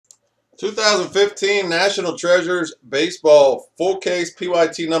2015 National Treasures Baseball Full Case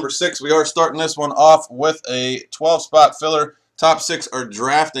PYT number 6. We are starting this one off with a 12-spot filler. Top 6 are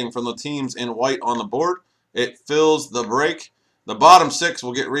drafting from the teams in white on the board. It fills the break. The bottom 6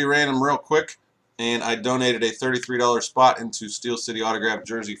 will get re-random real quick. And I donated a $33 spot into Steel City Autograph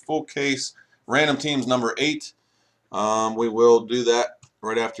Jersey Full Case. Random teams number 8. We will do that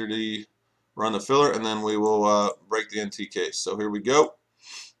right after the run the filler, and then we will break the NT case. So here we go.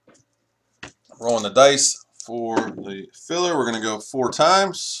 Rolling the dice for the filler. We're going to go 4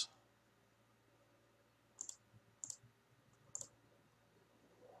 times.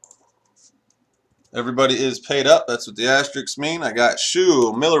 Everybody is paid up. That's what the asterisks mean. I got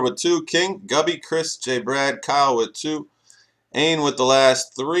Shu, Miller with 2, King, Gubby, Chris, J. Brad, Kyle with 2, Ain with the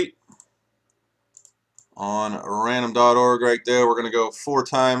last 3. On random.org right there, we're going to go 4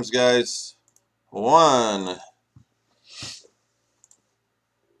 times, guys. 1,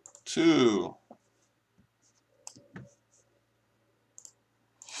 2,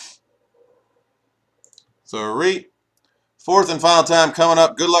 3. 4th and final time coming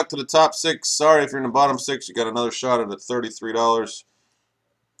up. Good luck to the top 6. Sorry if you're in the bottom 6. You got another shot at $33.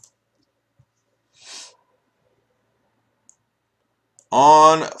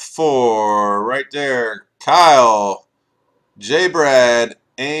 On 4, right there. Kyle, J. Brad,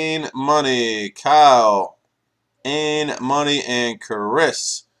 Ain Money, Kyle, Ain Money, and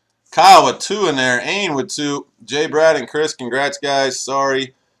Chris. Kyle with 2 in there. Ain with 2. J. Brad and Chris, congrats, guys.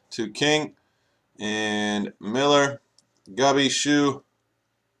 Sorry to King and Miller. Gubby, Shu.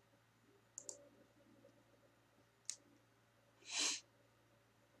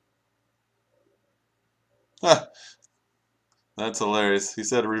 That's hilarious. He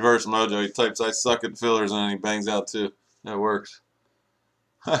said reverse mojo. He types I suck at fillers and then he bangs out 2. That works.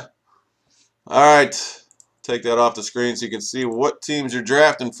 All right. Take that off the screen so you can see what teams you're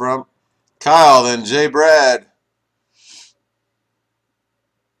drafting from. Kyle, then J. Brad.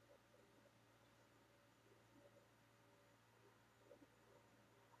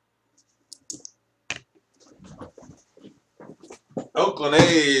 Oakland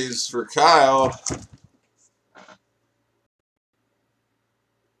A's for Kyle.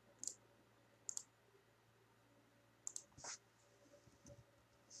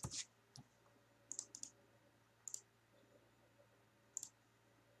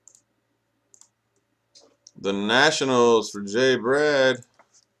 The Nationals for J. Brad.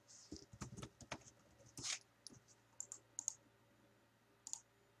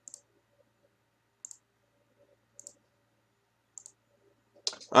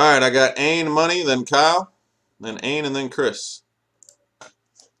 All right, I got Ain Money, then Kyle, then Ain, and then Chris.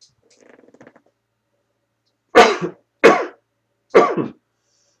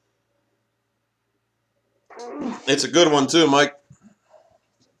 It's a good one too, Mike.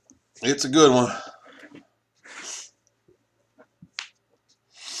 It's a good one.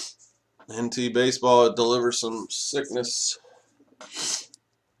 NT Baseball delivers some sickness.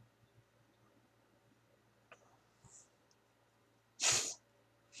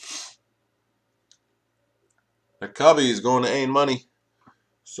 The Cubbies going to Ain Money.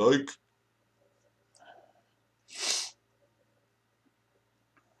 Psych.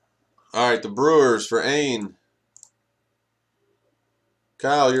 All right, the Brewers for Ain.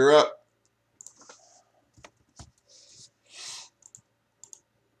 Kyle, you're up.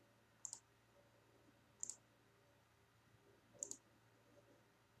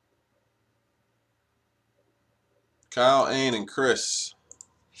 Kyle, Ain, and Chris.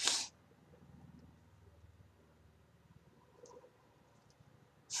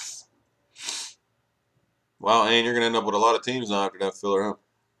 Wow, Ain, you're going to end up with a lot of teams now after that filler, huh?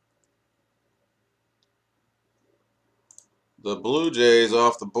 The Blue Jays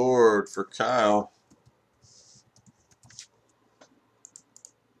off the board for Kyle.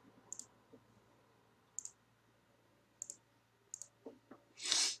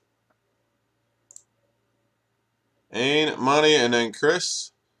 Ain, Money, and then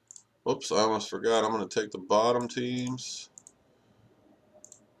Chris. Oops, I almost forgot. I'm going to take the bottom teams.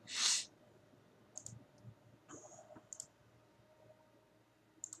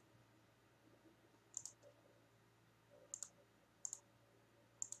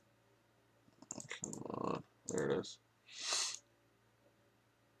 Come on. There it is.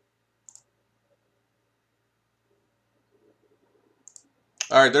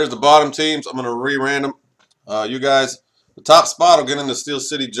 All right, there's the bottom teams. I'm going to re-random. You guys, the top spot will get into Steel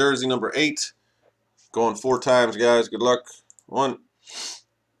City jersey number 8. Going 4 times, guys. Good luck. 1,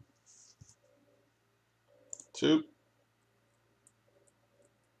 2,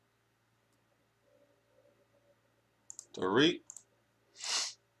 3,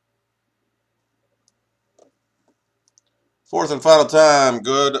 Fourth and final time.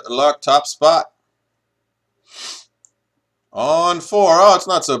 Good luck. Top spot. On 4. Oh, it's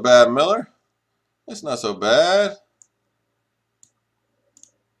not so bad, Miller. It's not so bad.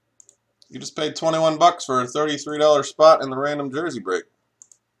 You just paid 21 bucks for a $33 spot in the random jersey break.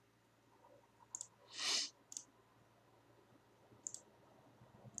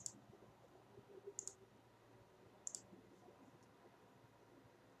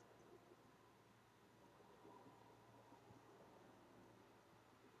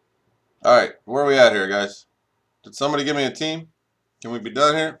 All right, where are we at here, guys? Did somebody give me a team? Can we be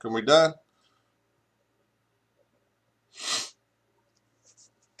done here? Can we done?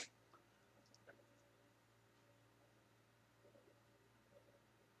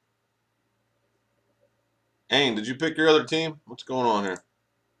 Ain, did you pick your other team? What's going on here?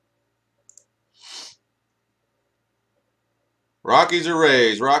 Rockies or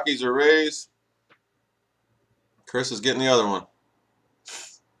Rays? Rockies or Rays? Chris is getting the other one.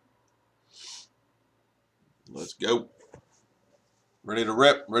 Let's go. Ready to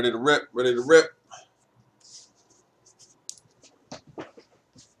rip, ready to rip, ready to rip.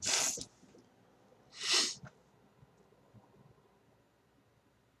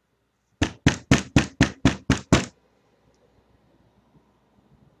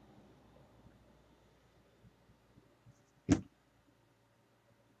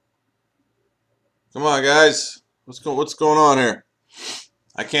 Come on, guys. What's going on here?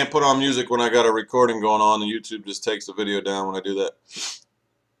 I can't put on music when I got a recording going on, and YouTube just takes the video down when I do that.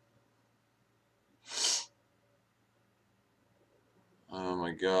 Oh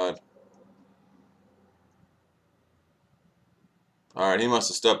my God. All right, he must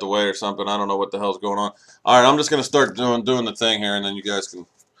have stepped away or something. I don't know what the hell's going on. All right, I'm just gonna start doing the thing here, and then you guys can.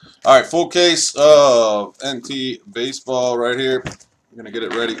 All right, full case of NT baseball right here. I'm gonna get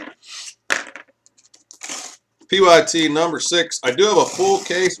it ready. PYT number 6. I do have a full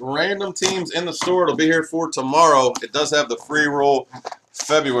case random teams in the store. It'll be here for tomorrow. It does have the free roll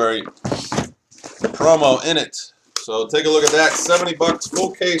February promo in it. So take a look at that. 70 bucks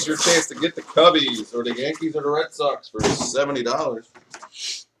full case. Your chance to get the Cubbies or the Yankees or the Red Sox for $70.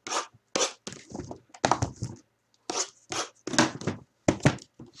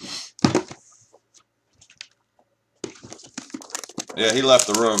 Yeah, he left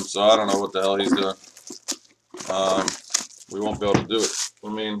the room, so I don't know what the hell he's doing. We won't be able to do it. I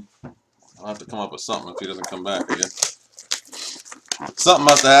mean, I'll have to come up with something if he doesn't come back again. Something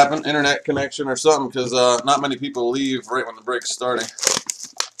must have happened, internet connection or something, because not many people leave right when the break's starting.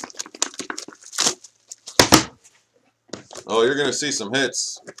 Oh, you're going to see some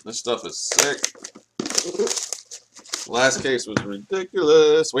hits. This stuff is sick. Last case was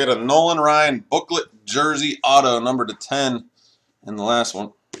ridiculous. We had a Nolan Ryan booklet jersey auto number to 10 in the last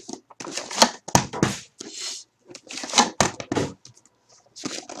one.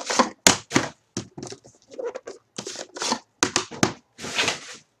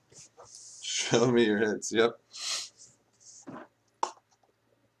 Show me your hits. Yep.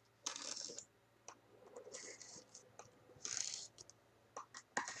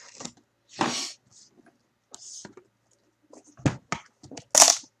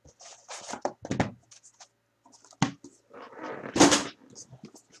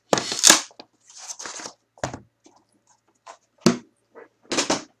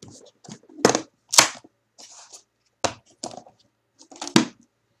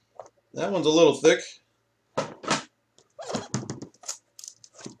 That one's a little thick.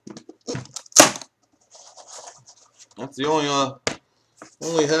 That's the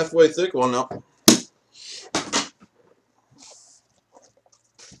only halfway thick one now.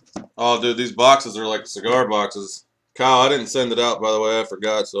 Oh, dude, these boxes are like cigar boxes. Kyle, I didn't send it out, by the way. I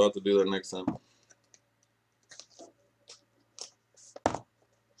forgot, so I'll have to do that next time.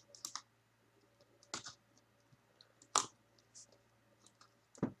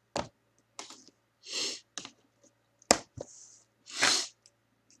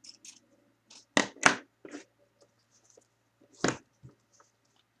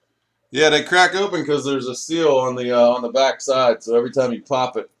 Yeah, they crack open because there's a seal on the back side. So every time you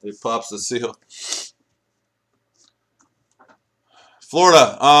pop it, it pops the seal.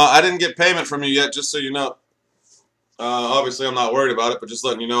 Florida, I didn't get payment from you yet, just so you know. Obviously, I'm not worried about it, but just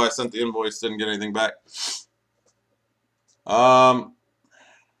letting you know I sent the invoice, didn't get anything back.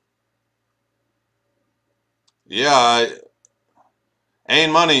 Yeah,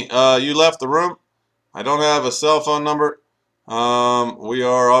 Ain't Money, you left the room. I don't have a cell phone number. We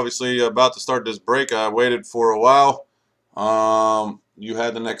are obviously about to start this break. I waited for a while. You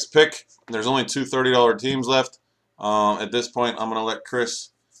had the next pick. There's only two $30 teams left. At this point, I'm going to let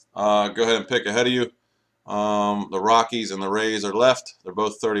Chris go ahead and pick ahead of you. The Rockies and the Rays are left. They're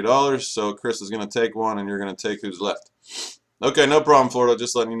both $30. So Chris is going to take one, and you're going to take who's left. Okay, no problem, Florida.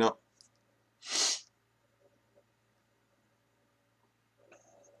 Just letting you know.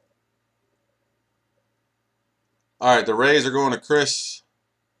 All right, the Rays are going to Chris.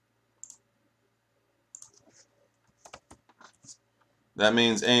 That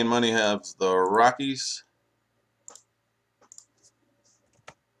means Ain Money has the Rockies.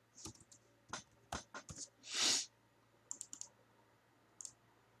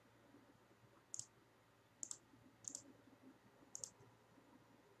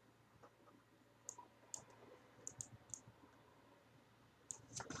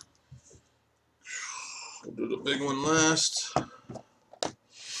 We'll do the big one last.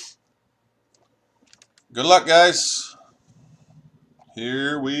 Good luck, guys.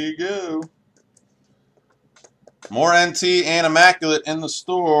 Here we go. More NT and Immaculate in the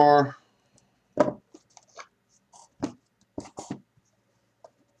store. Got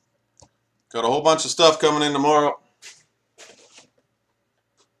a whole bunch of stuff coming in tomorrow.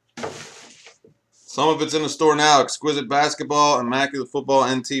 Some of it's in the store now. Exquisite Basketball, Immaculate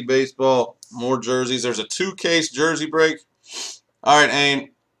Football, NT Baseball, more jerseys. There's a 2-case jersey break. All right,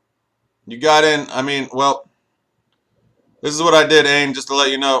 Ain. You got in. I mean, well, this is what I did, Ain, just to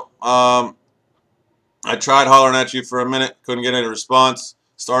let you know. I tried hollering at you for a minute. Couldn't get any response.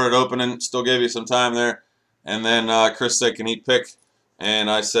 Started opening. Still gave you some time there. And then Chris said, can he pick?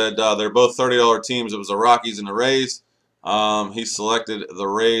 And I said, they're both $30 teams. It was the Rockies and the Rays. He selected the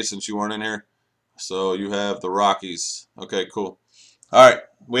Rays since you weren't in here. So you have the Rockies. Okay, cool. All right.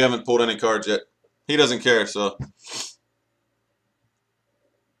 We haven't pulled any cards yet. He doesn't care, so.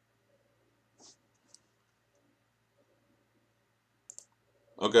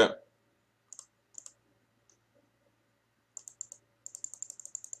 Okay.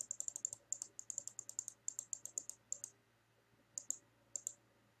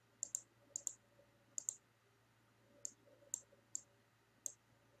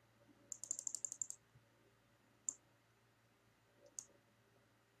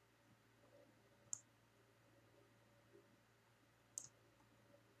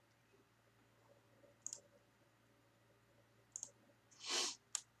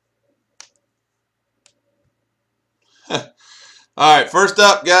 All right, first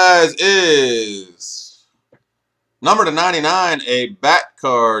up, guys, is number to 99, a bat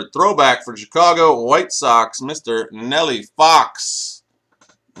card throwback for Chicago White Sox, Mr. Nelly Fox.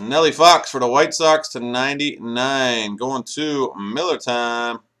 Nelly Fox for the White Sox to 99. Going to Miller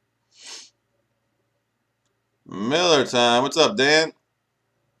Time. Miller Time. What's up, Dan?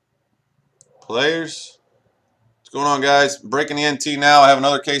 Players. What's going on, guys? Breaking the NT now. I have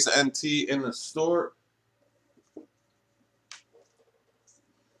another case of NT in the store.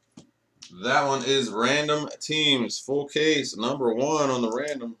 That one is Random Teams. Full case. Number 1 on the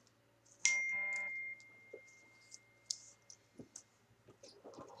random.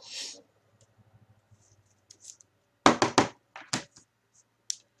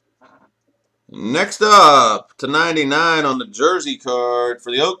 Next up, to 99 on the jersey card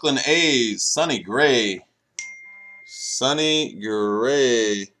for the Oakland A's, Sonny Gray. Sonny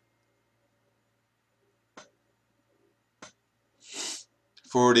Gray.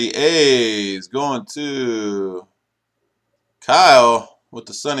 For the A's, going to Kyle with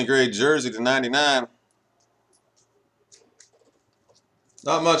the Sonny Gray jersey to 99.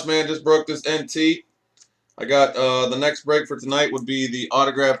 Not much, man. Just broke this NT. I got the next break for tonight would be the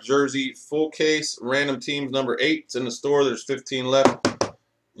autographed jersey full case, random teams number 8. It's in the store. There's 15 left.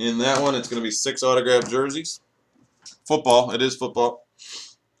 In that one, it's going to be 6 autographed jerseys. Football. It is football.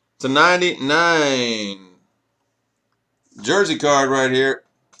 To 99. Jersey card right here.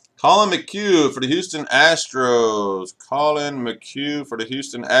 Colin McHugh for the Houston Astros. Colin McHugh for the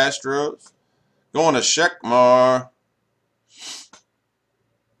Houston Astros. Going to Sheckmar.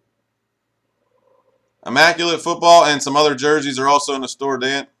 Immaculate Football and some other jerseys are also in the store,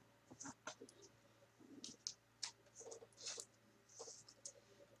 Dan.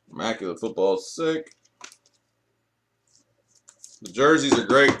 Immaculate Football is sick. The jerseys are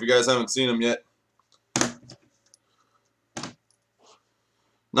great if you guys haven't seen them yet.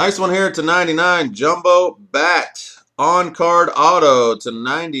 Nice one here to 99. Jumbo Bat. On-card auto to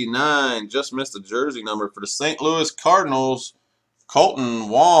 99. Just missed the jersey number for the St. Louis Cardinals. Colton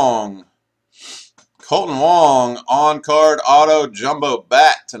Wong. Colton Wong, on-card auto jumbo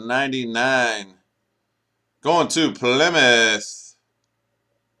bat to 99. Going to Plymouth.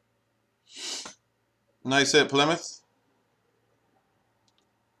 Nice hit, Plymouth.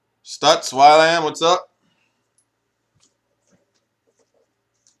 Stutz, Wyland, what's up?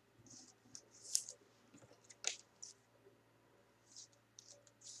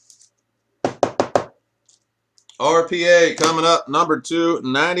 RPA coming up, number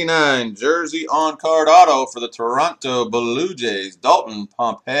 299, jersey on card auto for the Toronto Blue Jays, Dalton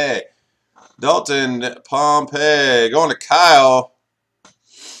Pompey. Dalton Pompey going to Kyle.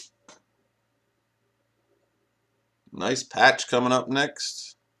 Nice patch coming up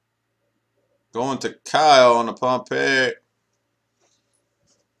next. Going to Kyle on the Pompey.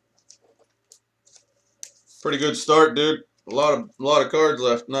 Pretty good start, dude. A lot of cards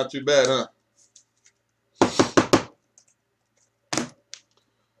left. Not too bad, huh?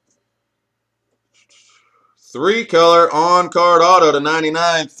 Three color on card auto to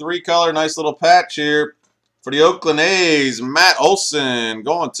 99. Three color, nice little patch here for the Oakland A's. Matt Olson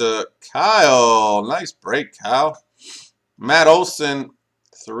going to Kyle. Nice break, Kyle. Matt Olson,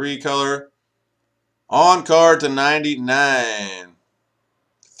 three color on card to 99.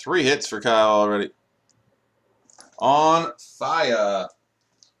 3 hits for Kyle already. On fire.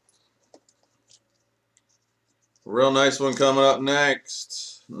 Real nice one coming up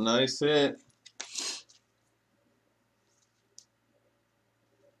next. Nice hit.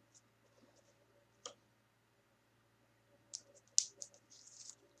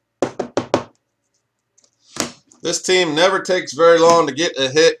 This team never takes very long to get a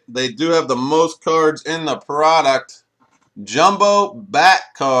hit. They do have the most cards in the product. Jumbo bat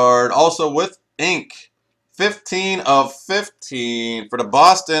card, also with ink. 15 of 15 for the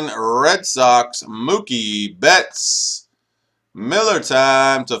Boston Red Sox. Mookie Betts. Miller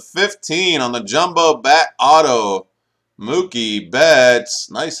time to 15 on the Jumbo bat auto. Mookie Betts.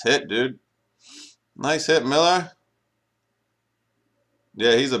 Nice hit, dude. Nice hit, Miller.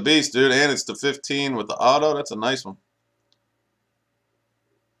 Yeah, he's a beast, dude. And it's to 15 with the auto. That's a nice one.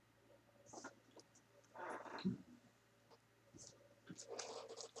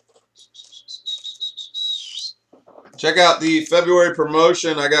 Check out the February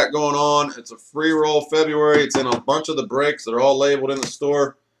promotion I got going on. It's a free roll February. It's in a bunch of the breaks. They're all labeled in the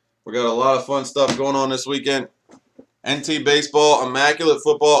store. We got a lot of fun stuff going on this weekend. NT Baseball, Immaculate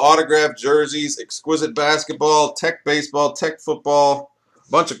Football, autographed jerseys, exquisite basketball, tech baseball, tech football.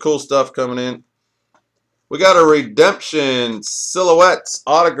 Bunch of cool stuff coming in. We got a redemption, silhouettes,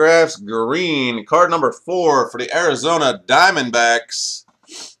 autographs, green. Card number 4 for the Arizona Diamondbacks.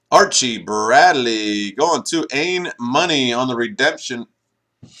 Archie Bradley going to Ain Money on the redemption.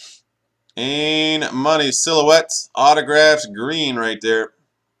 Ain Money, silhouettes, autographs, green right there.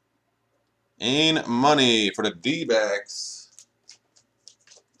 Ain Money for the D-backs.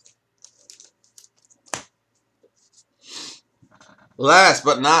 Last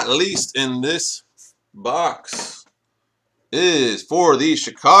but not least in this box is for the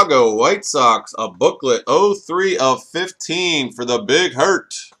Chicago White Sox, a booklet 03 of 15 for the Big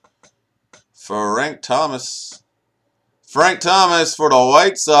Hurt. Frank Thomas. Frank Thomas for the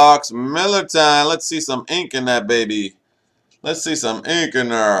White Sox. Miller time. Let's see some ink in that baby. Let's see some ink in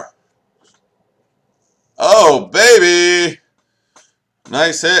there. Oh, baby.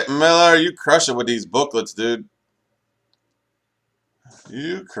 Nice hit, Miller. You crush it with these booklets, dude.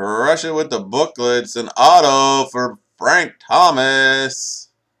 You crush it with the booklets. An auto for Frank Thomas.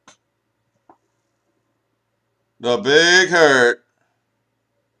 The Big Hurt.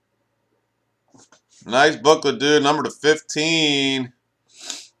 Nice booklet, dude. Number to 15.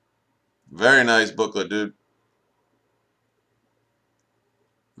 Very nice booklet, dude.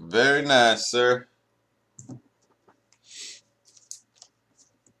 Very nice, sir.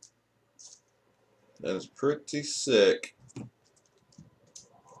 That is pretty sick.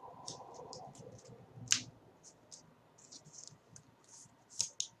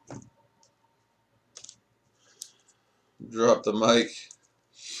 Drop the mic.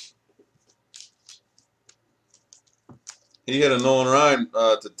 He hit a Nolan Ryan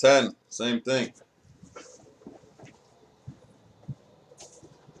to 10. Same thing.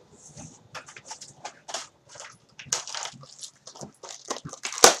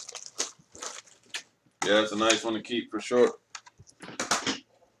 Yeah, it's a nice one to keep for sure.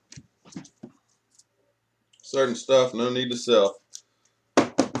 Certain stuff, no need to sell.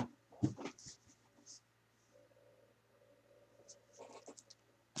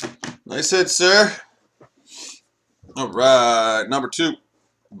 Nice hit, sir. All right, number 2.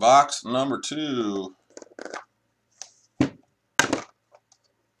 Box number 2.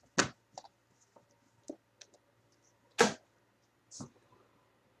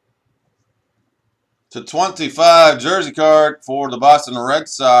 To 25, jersey card for the Boston Red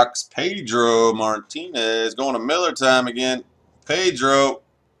Sox, Pedro Martinez. Going to Miller time again. Pedro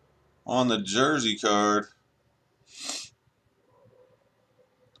on the jersey card.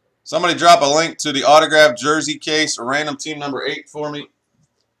 Somebody drop a link to the autographed jersey case, random team number 8 for me.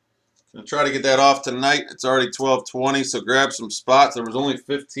 Gonna try to get that off tonight. It's already 12:20, so grab some spots. There was only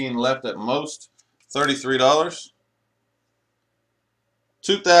 15 left at most. $33.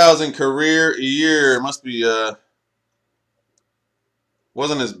 2000 career year. It must be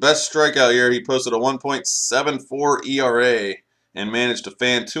wasn't his best strikeout year. He posted a 1.74 ERA and managed to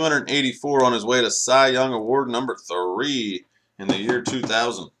fan 284 on his way to Cy Young Award number 3 in the year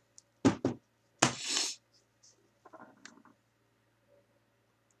 2000.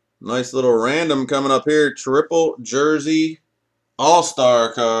 Nice little random coming up here. Triple jersey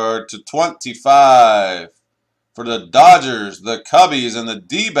all-star card to 25. For the Dodgers, the Cubbies, and the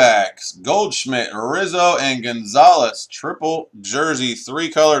D-backs, Goldschmidt, Rizzo, and Gonzalez. Triple jersey,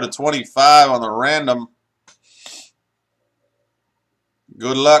 3-color to 25 on the random.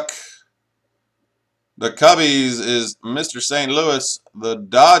 Good luck. The Cubbies is Mr. St. Louis. The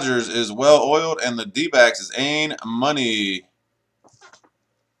Dodgers is well-oiled, and the D-backs is Ain Money.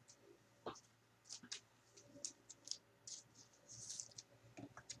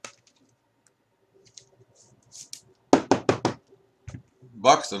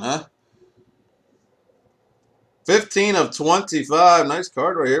 Buxton, huh? 15 of 25. Nice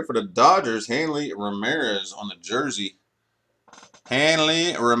card right here for the Dodgers. Hanley Ramirez on the jersey.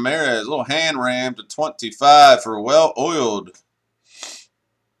 Hanley Ramirez. Little hand ram to 25 for well-oiled.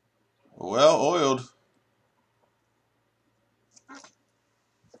 Well-oiled.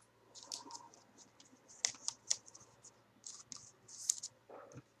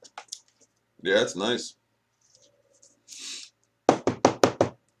 Yeah, that's nice.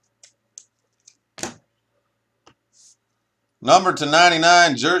 Number to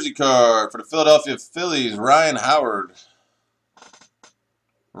 99 jersey card for the Philadelphia Phillies, Ryan Howard.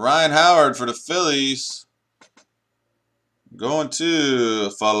 Ryan Howard for the Phillies. Going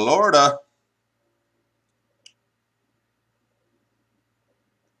to Florida.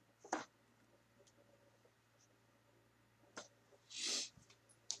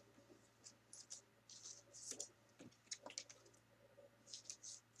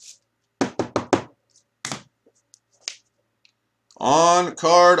 On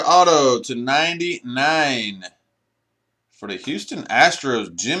card auto to 99 for the Houston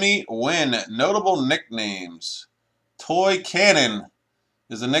Astros, Jimmy Wynn. Notable nicknames. Toy Cannon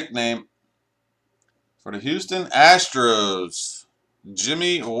is a nickname for the Houston Astros.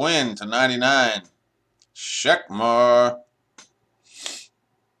 Jimmy Wynn to 99. Sheckmar.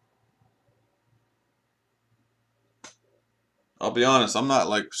 I'll be honest, I'm not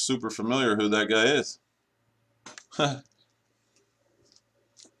like super familiar who that guy is.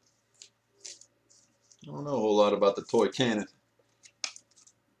 I don't know a whole lot about the Toy Cannon.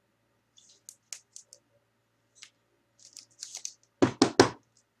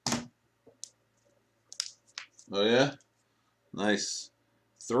 Oh, yeah? Nice.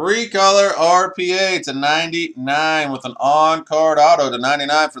 3-color RPA to 99 with an on-card auto to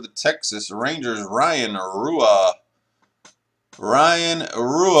 99 for the Texas Rangers, Ryan Rua. Ryan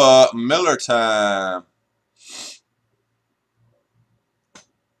Rua, Miller time.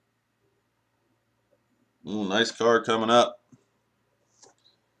 Ooh, nice card coming up.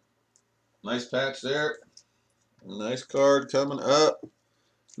 Nice patch there. Nice card coming up.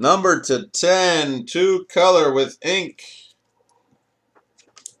 Number to 10, 2-color with ink.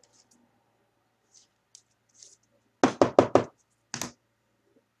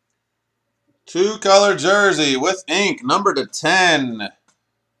 Two-color jersey with ink, number to 10.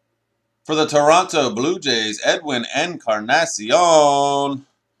 For the Toronto Blue Jays, Edwin Encarnacion.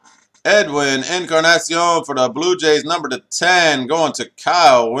 Edwin Encarnacion for the Blue Jays, number to 10. Going to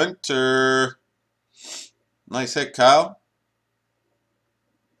Kyle Winter. Nice hit, Kyle.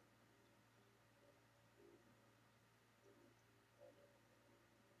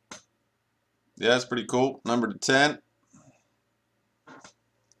 Yeah, that's pretty cool. Number to 10.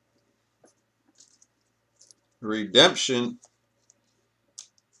 Redemption.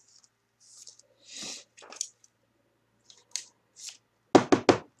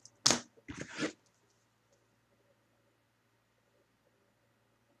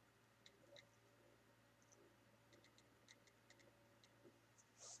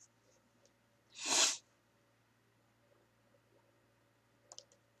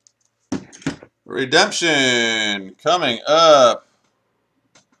 Redemption coming up.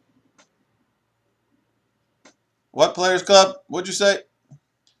 What Players Club? What'd you say?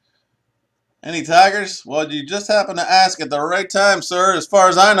 Any Tigers? Well, you just happened to ask at the right time, sir. As far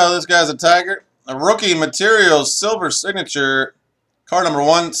as I know, this guy's a Tiger. A rookie materials, silver signature, card number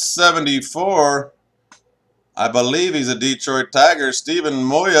 174. I believe he's a Detroit Tiger. Steven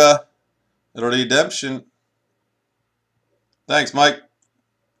Moya, redemption. Thanks, Mike.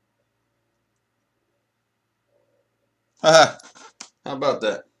 How about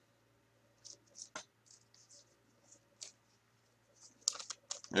that?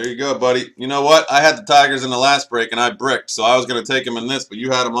 There you go, buddy. You know what? I had the Tigers in the last break, and I bricked, so I was going to take them in this, but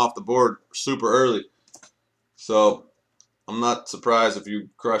you had them off the board super early. So I'm not surprised if you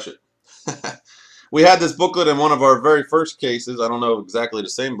crush it. We had this booklet in one of our very first cases. I don't know exactly the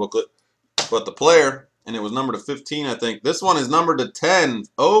same booklet, but the player, and it was numbered to 15, I think. This one is numbered to 10.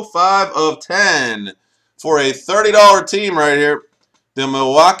 05 of 10 for a $30 team right here. The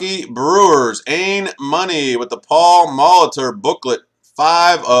Milwaukee Brewers. Ain Money with the Paul Molitor booklet.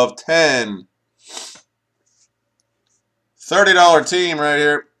 5 of 10. $30 team right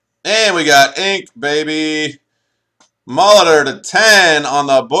here. And we got ink, baby. Molitor to 10 on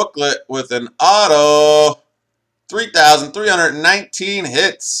the booklet with an auto. 3,319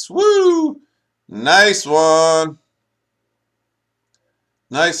 hits. Woo! Nice one.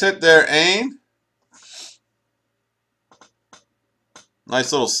 Nice hit there, Ain.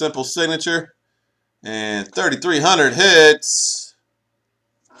 Nice little simple signature. And 3,300 hits.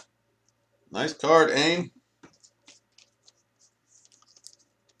 Nice card, Ain.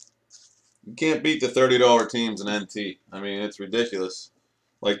 You can't beat the $30 teams in NT. I mean, it's ridiculous.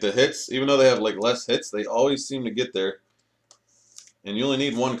 Like the hits, even though they have like less hits, they always seem to get there. And you only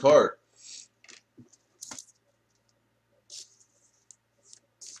need one card.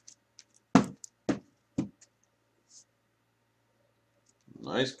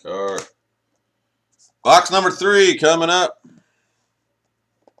 Nice card. Box number 3 coming up.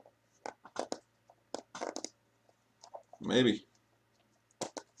 Maybe.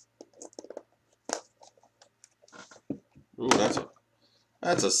 Ooh,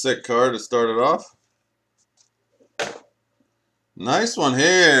 that's a sick card to start it off. Nice one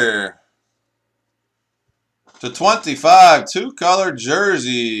here. To 25, 2-color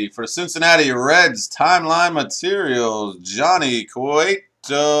jersey for Cincinnati Reds. Timeline Materials. Johnny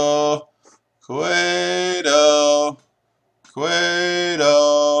Cueto. Cueto.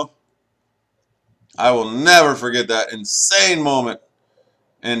 I will never forget that insane moment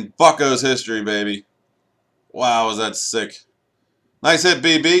in Bucco's history, baby. Wow, was that sick. Nice hit,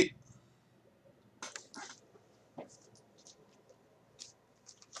 BB.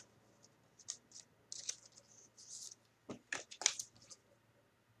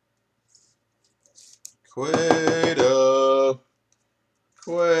 Cueto.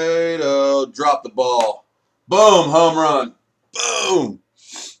 Drop the ball. Boom, home run. Boom.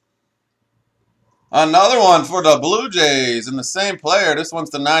 Another one for the Blue Jays and the same player. This one's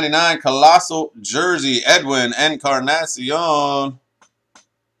the 99 Colossal Jersey. Edwin Encarnacion.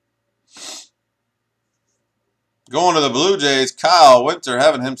 Going to the Blue Jays, Kyle Winter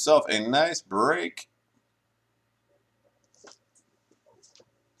having himself a nice break.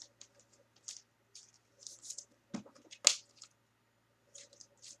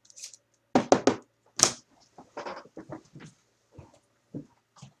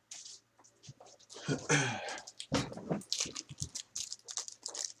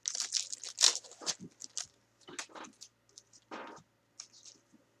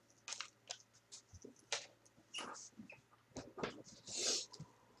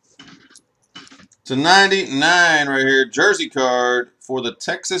 To 99 right here, jersey card for the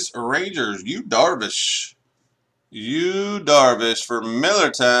Texas Rangers. Yu Darvish. Yu Darvish for Miller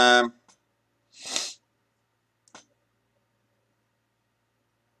time.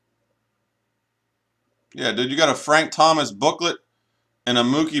 Yeah, dude, you got a Frank Thomas booklet and a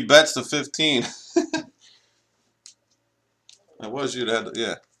Mookie Betts to 15. That was you that had to,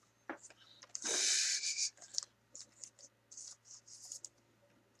 yeah.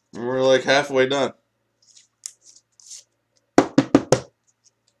 We're like halfway done.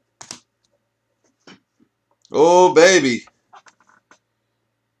 Oh, baby.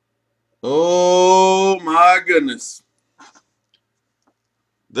 Oh, my goodness.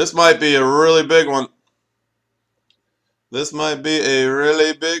 This might be a really big one. This might be a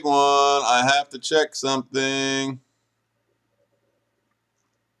really big one. I have to check something.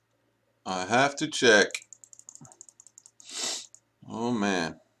 I have to check. Oh,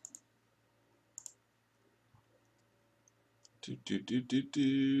 man.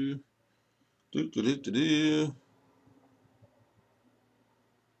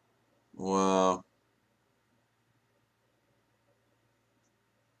 Wow.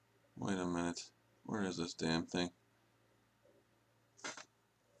 Wait a minute. Where is this damn thing?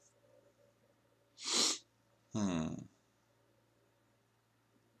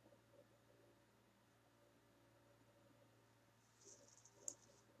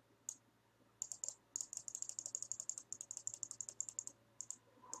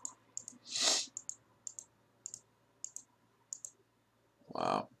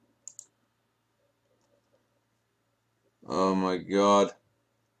 my God.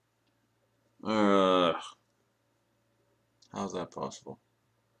 How's that possible?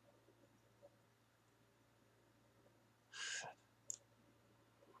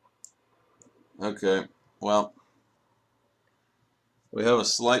 Okay, well, we have a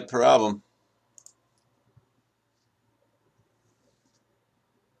slight problem.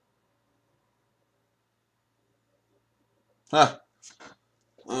 Huh.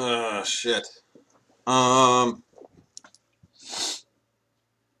 Shit. I'm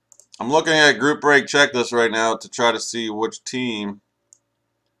looking at group break checklist right now to try to see which team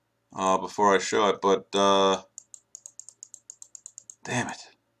before I show it, but damn it.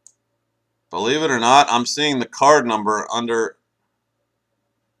 Believe it or not, I'm seeing the card number under.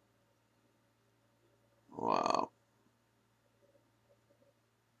 Wow.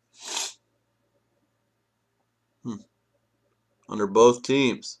 Under both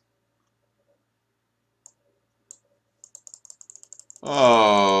teams.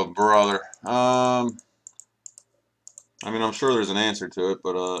 Oh, brother. I mean, I'm sure there's an answer to it,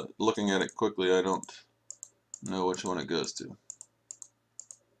 but looking at it quickly, I don't know which one it goes to.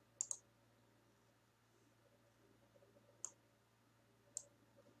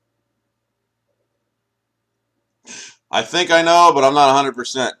 I think I know, but I'm not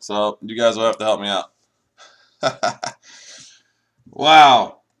 100%, so you guys will have to help me out.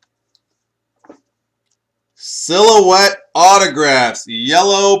 Wow. Silhouette autographs,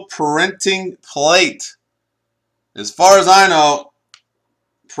 yellow printing plate. As far as I know,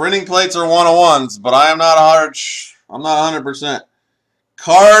 printing plates are 101s, but I am not 100%.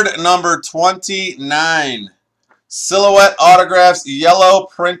 Card number 29. Silhouette autographs, yellow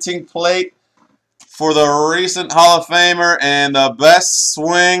printing plate for the recent Hall of Famer and the best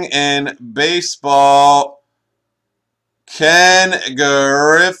swing in baseball, Ken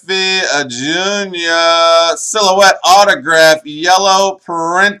Griffey Jr. Silhouette autograph, yellow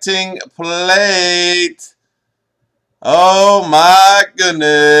printing plate. Oh my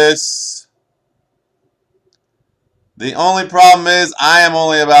goodness. The only problem is I am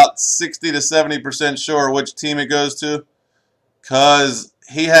only about 60 to 70% sure which team it goes to, because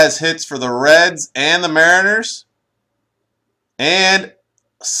he has hits for the Reds and the Mariners, and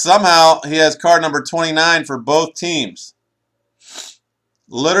somehow he has card number 29 for both teams.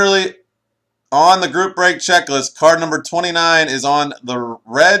 Literally on the group break checklist, card number 29 is on the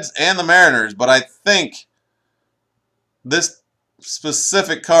Reds and the Mariners, but I think this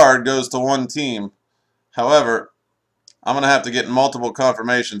specific card goes to one team. However, I'm going to have to get multiple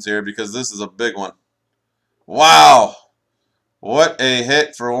confirmations here because this is a big one. Wow. What a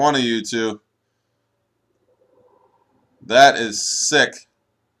hit for one of you two. That is sick.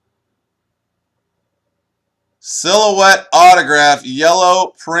 Silhouette autograph,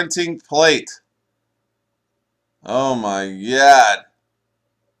 yellow printing plate. Oh my God.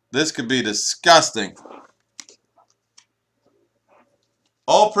 This could be disgusting.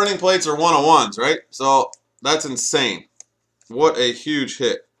 All printing plates are 101s, right? So that's insane. What a huge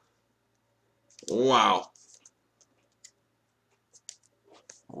hit. Wow.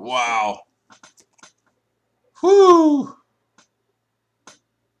 Wow. Whew.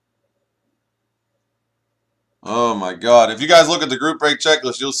 Oh my God. If you guys look at the group break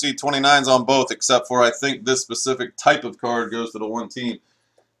checklist, you'll see 29s on both, except for I think this specific type of card goes to the one team.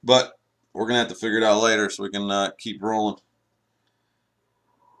 But we're going to have to figure it out later so we can keep rolling.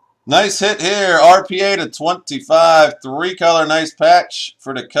 Nice hit here. RPA to 25. Three-color nice patch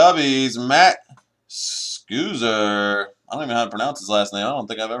for the Cubbies. Matt Scoozer. I don't even know how to pronounce his last name. I don't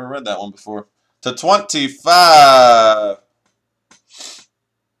think I've ever read that one before. To 25.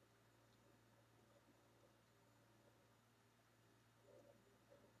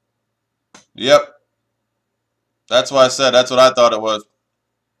 Yep. That's what I said. That's what I thought it was.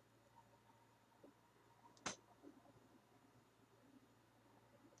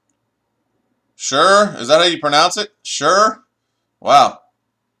 Sure? Is that how you pronounce it? Sure? Wow.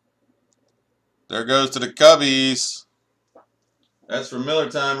 There goes to the Cubbies. That's for Miller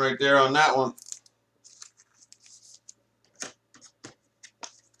time right there on that one.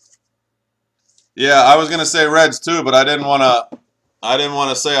 Yeah, I was gonna say Reds too, but I didn't wanna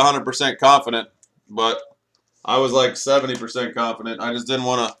say 100% confident, but I was like 70% confident. I just didn't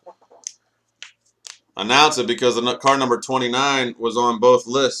want to announce it because the card number 29 was on both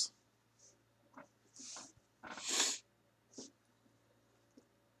lists.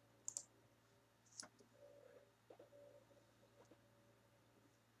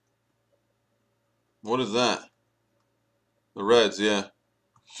 What is that? The Reds, yeah.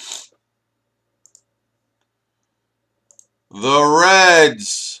 The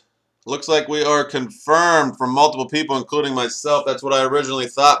Reds. Looks like we are confirmed from multiple people, including myself. That's what I originally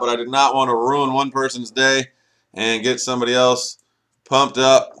thought, but I did not want to ruin one person's day and get somebody else pumped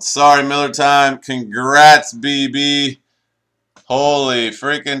up. Sorry, Miller time. Congrats, BB. Holy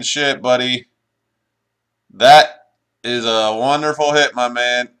freaking shit, buddy. That is a wonderful hit, my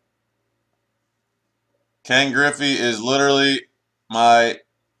man. Ken Griffey is literally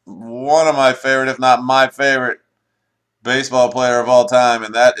one of my favorite, if not my favorite, baseball player of all time,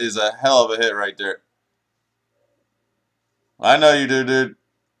 and that is a hell of a hit right there. I know you do, dude.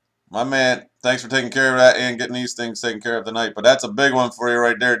 My man, thanks for taking care of that and getting these things taken care of tonight. But that's a big one for you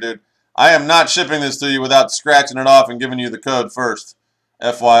right there, dude. I am not shipping this to you without scratching it off and giving you the code first.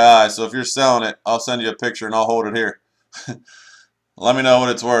 FYI. So if you're selling it, I'll send you a picture and I'll hold it here. Let me know what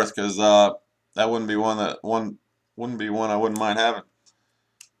it's worth, because that wouldn't be one I wouldn't mind having.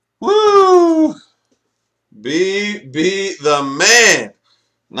 Woo! BB the man.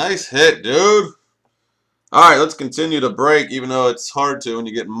 Nice hit, dude. All right, let's continue to break, even though it's hard to when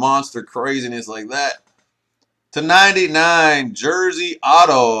you get monster craziness like that. /99, jersey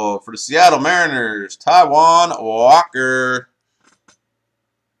auto for the Seattle Mariners, Taijuan Walker.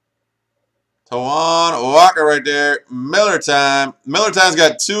 Taijuan Walker right there. Miller time. Miller time's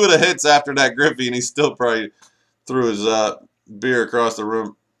got 2 of the hits after that Griffey, and he still probably threw his beer across the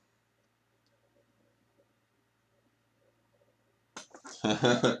room.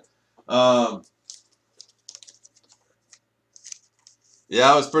 Yeah,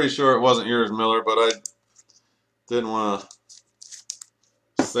 I was pretty sure it wasn't yours, Miller, but I didn't want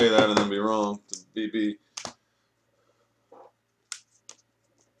to say that and then be wrong to BB.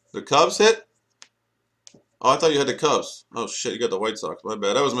 The Cubs hit? Oh, I thought you had the Cubs. Oh, shit, you got the White Sox. My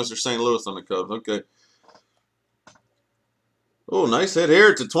bad. That was Mr. St. Louis on the Cubs. Okay. Oh, nice hit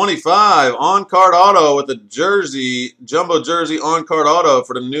here to 25. On-card auto with the jersey, jumbo jersey on-card auto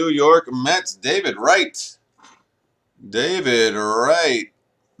for the New York Mets. David Wright. David Wright.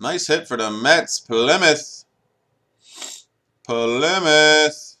 Nice hit for the Mets. Plymouth.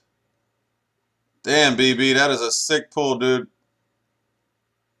 Plymouth. Damn, BB, that is a sick pull, dude.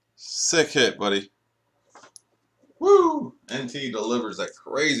 Sick hit, buddy. Woo! NT delivers that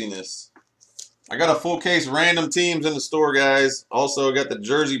craziness. I got a full case random teams in the store, guys. Also got the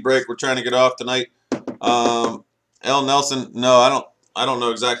jersey break we're trying to get off tonight. L. Nelson, no, I don't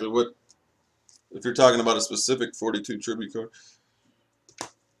know exactly what, if you're talking about a specific 42 tribute card.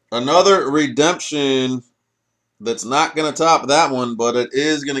 Another redemption that's not going to top that one, but it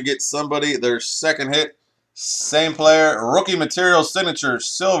is going to get somebody their second hit. Same player, rookie material signature,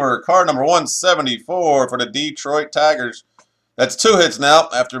 silver, card number 174 for the Detroit Tigers. That's 2 hits now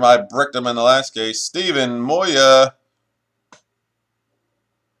after I bricked them in the last case. Steven Moya.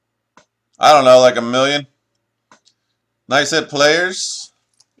 I don't know, like a million. Nice hit, players.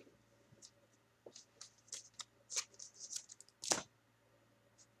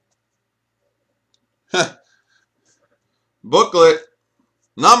 Booklet.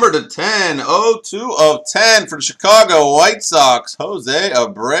 Number to 10, 02 of 10 for the Chicago White Sox, Jose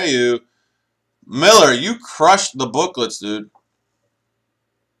Abreu. Miller, you crushed the booklets, dude.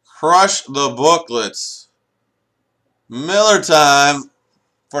 Crush the booklets. Miller time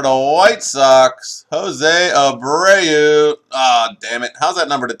for the White Sox, Jose Abreu. Ah, oh, damn it. How's that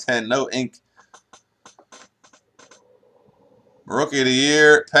number to 10? No ink. Rookie of the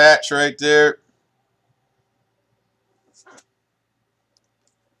Year, patch right there.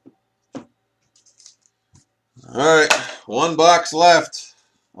 All right, 1 box left.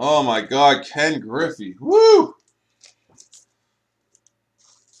 Oh my God, Ken Griffey. Woo!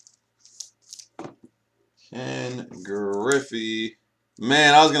 Ken Griffey.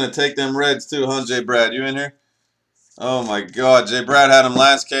 Man, I was going to take them Reds too, huh, J. Brad? You in here? Oh my God, J. Brad had him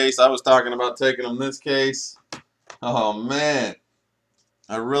last case. I was talking about taking him this case. Oh man.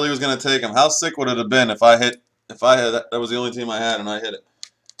 I really was going to take him. How sick would it have been if I had that was the only team I had and I hit it?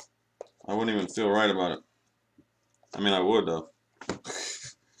 I wouldn't even feel right about it. I mean, I would, though.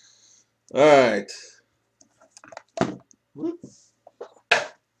 All right.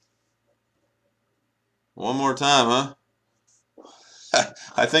 One more time, huh?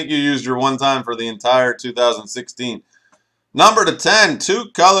 I think you used your one time for the entire 2016. Number to 10,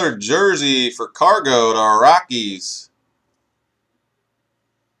 2-color jersey for Cargo to Rockies.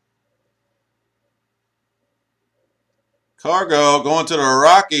 Cargo going to the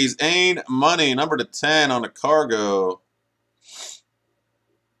Rockies. Ain't money. Number to 10 on the Cargo.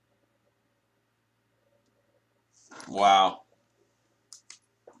 Wow.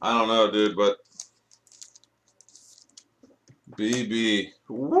 I don't know, dude, but BB.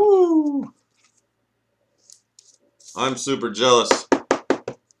 Woo! I'm super jealous.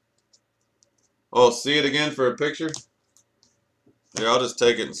 Oh, see it again for a picture? Here, I'll just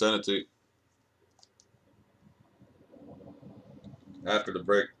take it and send it to you after the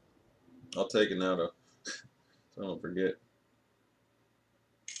break. I'll take it now, though, so I don't forget.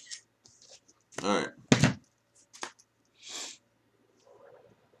 All right.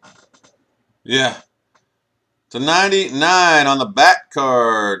 Yeah. To 99 on the back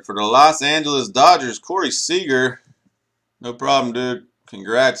card for the Los Angeles Dodgers, Corey Seager. No problem, dude.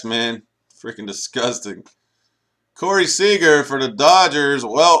 Congrats, man. Freaking disgusting. Corey Seager for the Dodgers,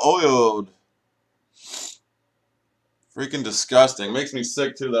 well-oiled. Freaking disgusting. Makes me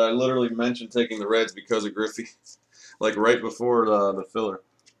sick, too, that I literally mentioned taking the Reds because of Griffey. Like, right before the filler.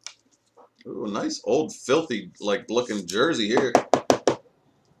 Ooh, nice old filthy, like, looking jersey here.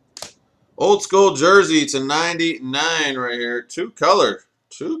 Old school jersey to 99 right here. Two color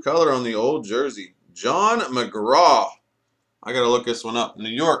on the old jersey. John McGraw. I got to look this one up. New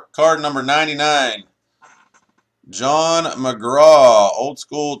York, card number 99. John McGraw. Old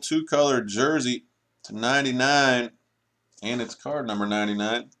school two-color jersey to 99. And it's card number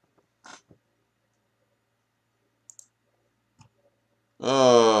 99.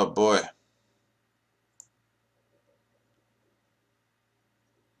 Oh, boy.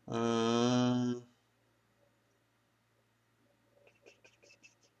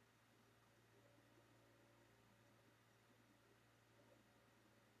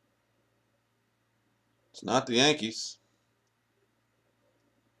 It's not the Yankees.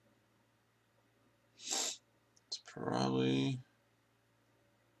 It's probably...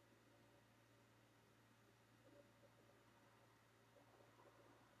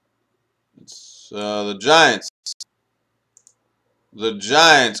 It's the Giants. The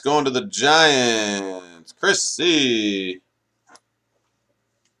Giants. Going to the Giants. Chris C.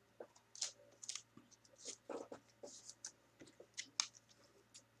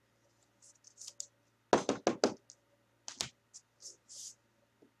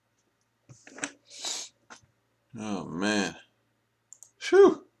 Oh, man.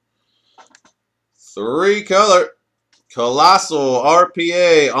 Whew. Three color. Colossal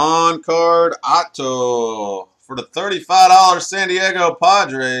RPA on card Otto for the $35 San Diego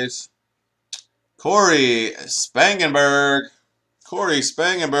Padres. Corey Spangenberg. Corey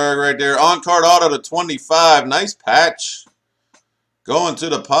Spangenberg right there. On card auto to 25. Nice patch. Going to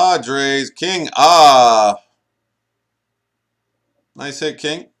the Padres. King Ah. Nice hit,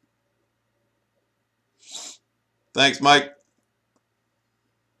 King. Thanks, Mike.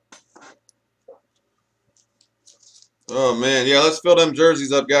 Oh, man. Yeah, let's fill them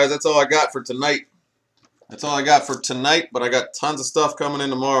jerseys up, guys. That's all I got for tonight. That's all I got for tonight, but I got tons of stuff coming in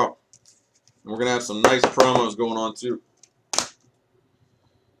tomorrow. And we're going to have some nice promos going on, too.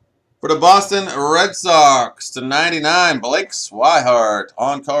 For the Boston Red Sox to 99, Blake Swihart.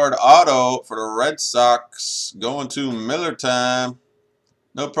 On-card auto for the Red Sox. Going to Miller time.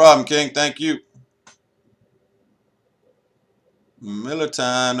 No problem, King. Thank you. Miller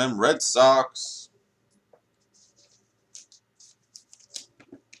time, them Red Sox.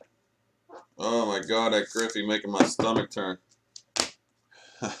 Oh my God, that Griffey making my stomach turn.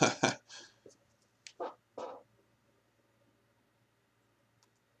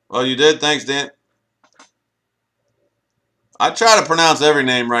 Oh, you did? Thanks, Dan. I try to pronounce every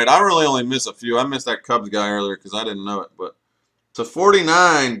name right. I really only miss a few. I missed that Cubs guy earlier because I didn't know it. But to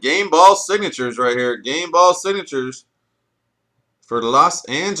 49, game ball signatures right here. Game ball signatures for Los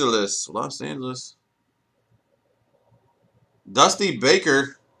Angeles. Los Angeles. Dusty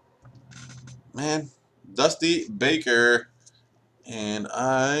Baker. Man, Dusty Baker. And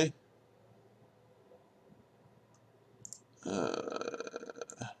I...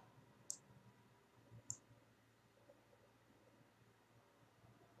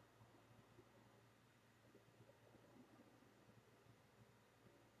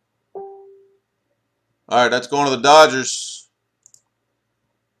 all right, that's going to the Dodgers.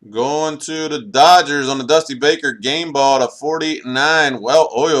 Going to the Dodgers on the Dusty Baker game ball to 49. Well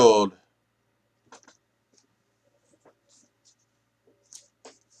oiled.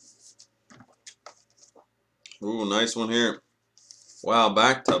 Ooh, nice one here. Wow,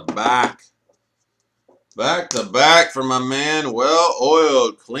 back to back. Back to back for my man. Well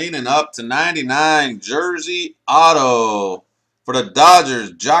oiled. Cleaning up to 99. Jersey auto for the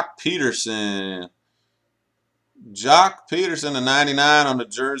Dodgers. Jock Peterson. Jock Peterson to 99 on the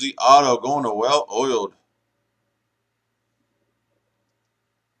jersey auto. Going to well oiled.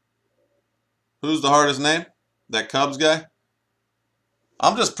 Who's the hardest name? That Cubs guy?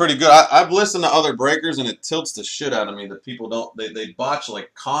 I'm just pretty good. I've listened to other breakers and it tilts the shit out of me that people don't, they botch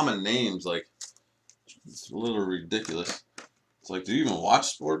like common names. Like, it's a little ridiculous. It's like, do you even watch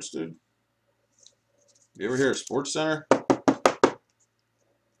sports, dude? You ever hear of Sports Center?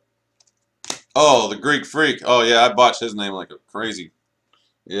 Oh, the Greek Freak. Oh, yeah, I botched his name like a crazy.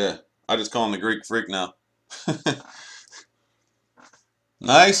 Yeah, I just call him the Greek Freak now.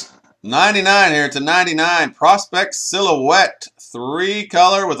 Nice. 99 here to 99. Prospect Silhouette.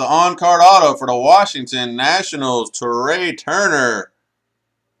 3-color with the on-card auto for the Washington Nationals. Trey Turner.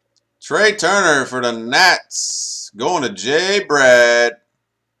 Trey Turner for the Nats. Going to Jay Brad.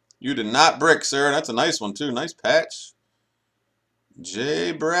 You did not brick, sir. That's a nice one, too. Nice patch.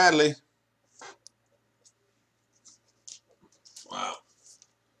 Jay Bradley. Wow.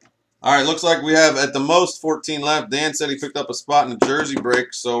 All right, looks like we have at the most 14 left. Dan said he picked up a spot in the jersey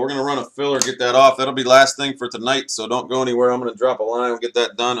break, so we're going to run a filler, get that off. That'll be last thing for tonight, so don't go anywhere. I'm going to drop a line. We'll get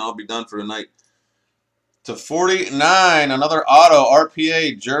that done. I'll be done for tonight. To 49, another auto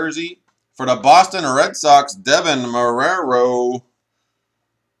RPA jersey for the Boston Red Sox, Devin Marrero.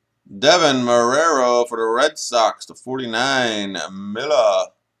 Devin Marrero for the Red Sox to 49. Miller.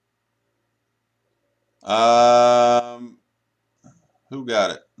 Who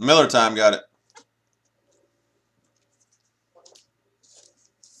got it? Miller Time got it.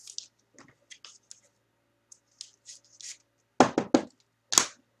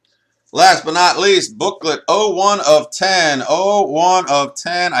 Last but not least, booklet 01 of 10. 01 of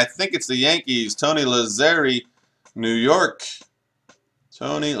 10. I think it's the Yankees. Tony Lazzeri, New York.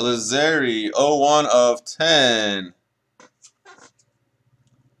 Tony Lazzeri, 01 of 10.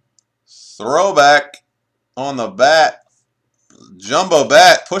 Throwback on the bat. Jumbo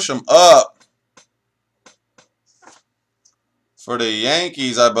bat. Push them up. For the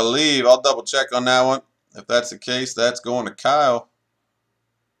Yankees, I believe. I'll double check on that one. If that's the case, that's going to Kyle.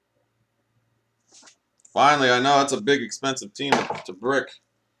 Finally, I know it's a big, expensive team to brick.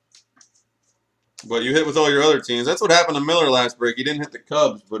 But you hit with all your other teams. That's what happened to Miller last break. He didn't hit the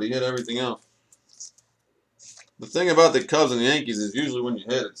Cubs, but he hit everything else. The thing about the Cubs and the Yankees is usually when you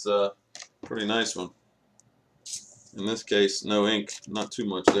hit, it's a pretty nice one. In this case, no ink. Not too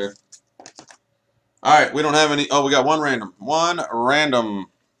much there. All right, we don't have any. Oh, we got one random. One random.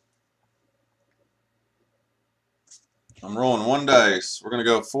 I'm rolling one dice. We're going to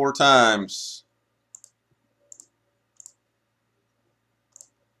go 4 times.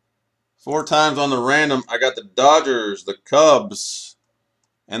 4 times on the random. I got the Dodgers, the Cubs,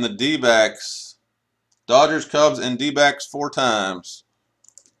 and the D-backs. Dodgers, Cubs, and D-backs 4 times.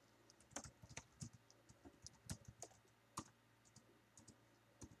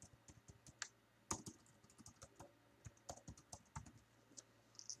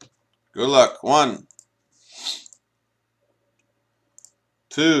 Good luck. 1,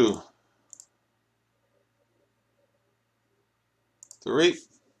 2, 3.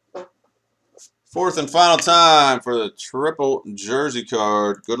 4th and final time for the triple jersey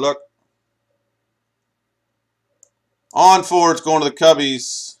card. Good luck. On 4, it's going to the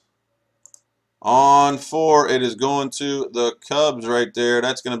Cubbies. On 4, it is going to the Cubs right there.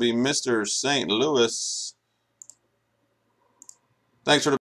 That's going to be Mr. St. Louis. Thanks for the